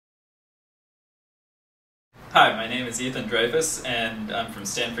Hi, my name is Ethan Dreyfuss, and I'm from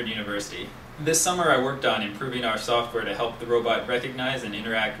Stanford University. This summer I worked on improving our software to help the robot recognize and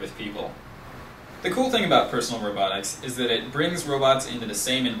interact with people. The cool thing about personal robotics is that it brings robots into the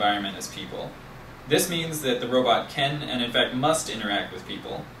same environment as people. This means that the robot can, and in fact must, interact with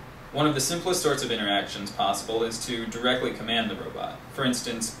people. One of the simplest sorts of interactions possible is to directly command the robot, for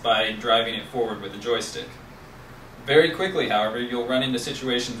instance, by driving it forward with a joystick. Very quickly, however, you'll run into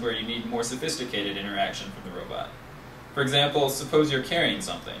situations where you need more sophisticated interaction from the robot. For example, suppose you're carrying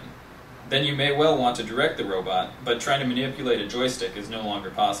something. Then you may well want to direct the robot, but trying to manipulate a joystick is no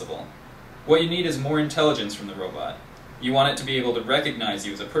longer possible. What you need is more intelligence from the robot. You want it to be able to recognize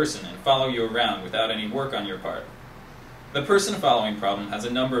you as a person and follow you around without any work on your part. The person following problem has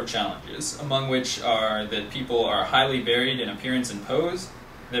a number of challenges, among which are that people are highly varied in appearance and pose,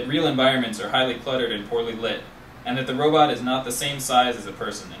 that real environments are highly cluttered and poorly lit, and that the robot is not the same size as a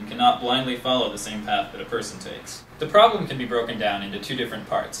person and cannot blindly follow the same path that a person takes. The problem can be broken down into two different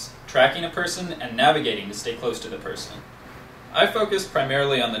parts: tracking a person and navigating to stay close to the person. I focused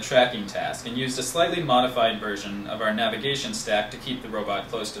primarily on the tracking task and used a slightly modified version of our navigation stack to keep the robot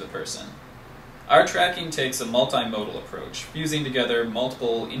close to the person. Our tracking takes a multimodal approach, fusing together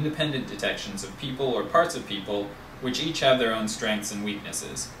multiple independent detections of people or parts of people, which each have their own strengths and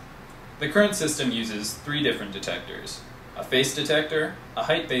weaknesses. The current system uses three different detectors: a face detector, a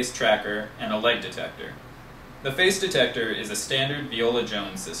height-based tracker, and a leg detector. The face detector is a standard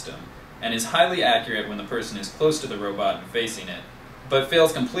Viola-Jones system, and is highly accurate when the person is close to the robot and facing it, but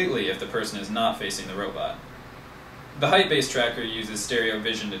fails completely if the person is not facing the robot. The height-based tracker uses stereo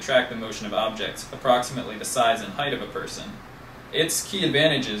vision to track the motion of objects approximately the size and height of a person. Its key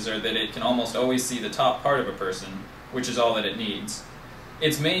advantages are that it can almost always see the top part of a person, which is all that it needs.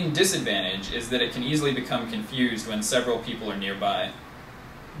 Its main disadvantage is that it can easily become confused when several people are nearby.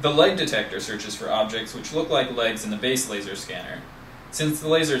 The leg detector searches for objects which look like legs in the base laser scanner. Since the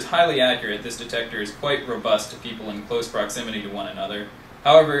laser is highly accurate, this detector is quite robust to people in close proximity to one another.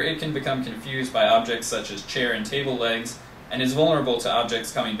 However, it can become confused by objects such as chair and table legs, and is vulnerable to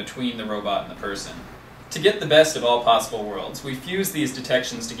objects coming between the robot and the person. To get the best of all possible worlds, we fused these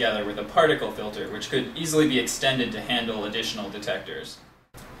detections together with a particle filter which could easily be extended to handle additional detectors.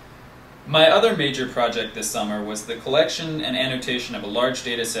 My other major project this summer was the collection and annotation of a large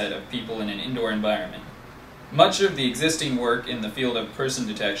data set of people in an indoor environment. Much of the existing work in the field of person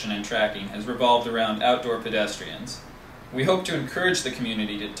detection and tracking has revolved around outdoor pedestrians. We hope to encourage the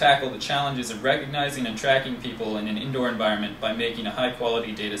community to tackle the challenges of recognizing and tracking people in an indoor environment by making a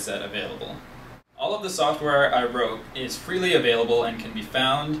high-quality data set available. All of the software I wrote is freely available and can be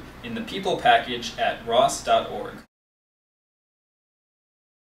found in the People package at ross.org.